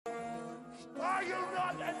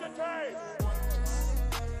entertain.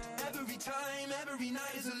 Every time, every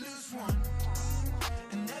night is a loose one.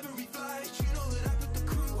 And every flight, you know that I put the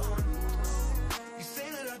crew on. You say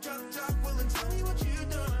that I dropped top, well then tell me what you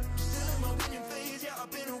done. Still in my winning phase, yeah,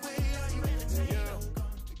 I've been away. Are you entertained?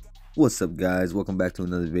 What's up, guys? Welcome back to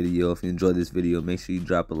another video. If you enjoyed this video, make sure you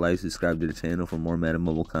drop a like, subscribe to the channel for more Madden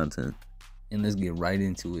mobile content. And let's get right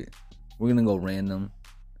into it. We're gonna go random.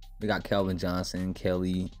 We got Calvin Johnson,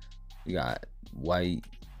 Kelly, we got White,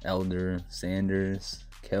 Elder, Sanders,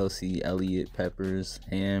 Kelsey, Elliott, Peppers,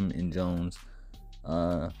 Ham, and Jones.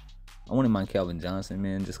 I wouldn't mind Calvin Johnson,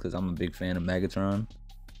 man, just because I'm a big fan of Megatron.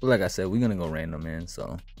 But like I said, we're gonna go random, man,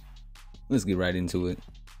 so let's get right into it.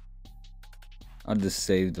 I'll just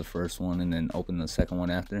save the first one and then open the second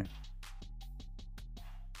one after.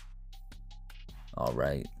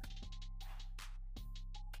 Alright.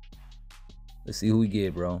 Let's see who we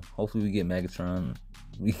get, bro. Hopefully we get Megatron.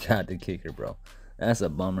 We got the kicker, bro. That's a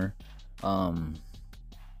bummer.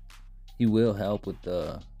 He will help with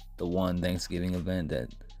the one Thanksgiving event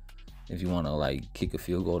that if you want to like kick a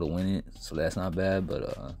field goal to win it, so that's not bad.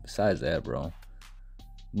 But besides that, bro,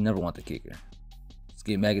 you never want the kicker. Let's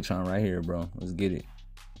get Megatron right here, bro. Let's get it.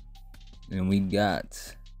 And we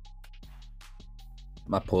got,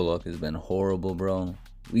 my pull-up has been horrible, bro.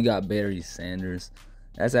 We got Barry Sanders.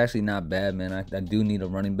 That's actually not bad, man. I do need a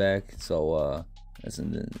running back, so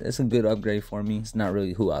it's a good upgrade for me. It's not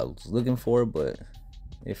really who I was looking for, but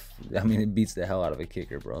it beats the hell out of a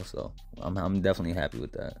kicker, bro. So I'm definitely happy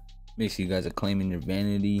with that. Make sure you guys are claiming your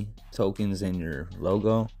vanity tokens and your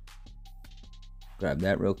logo. Grab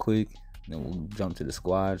that real quick. Then we'll jump to the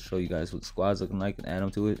squad, show you guys what the squad's looking like and add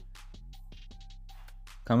them to it.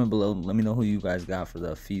 Comment below, let me know who you guys got for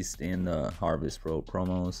the Feast and the Harvest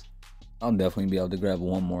promos. I'll definitely be able to grab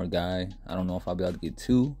one more guy. I don't know if I'll be able to get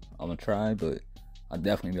two. I'm gonna try, but I'll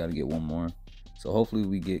definitely be able to get one more. So hopefully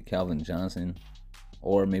we get Calvin Johnson,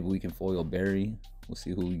 or maybe we can foil Barry. We'll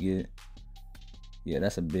see who we get. Yeah,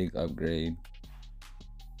 that's a big upgrade.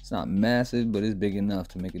 It's not massive, but it's big enough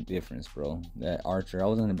to make a difference, bro. That Archer, I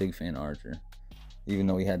wasn't a big fan of Archer. Even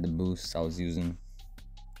though he had the boosts I was using.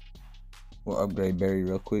 We'll upgrade Barry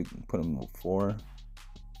real quick. Put him with 4.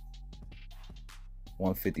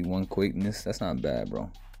 151 quickness. That's not bad, bro.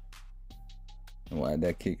 And we'll add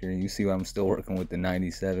that kicker. You see I'm still working with the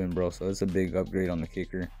 97, bro. So it's a big upgrade on the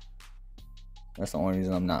kicker. That's the only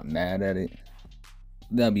reason I'm not mad at it.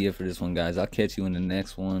 That'll be it for this one, guys. I'll catch you in the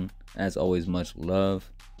next one. As always, much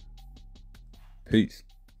love. Peace.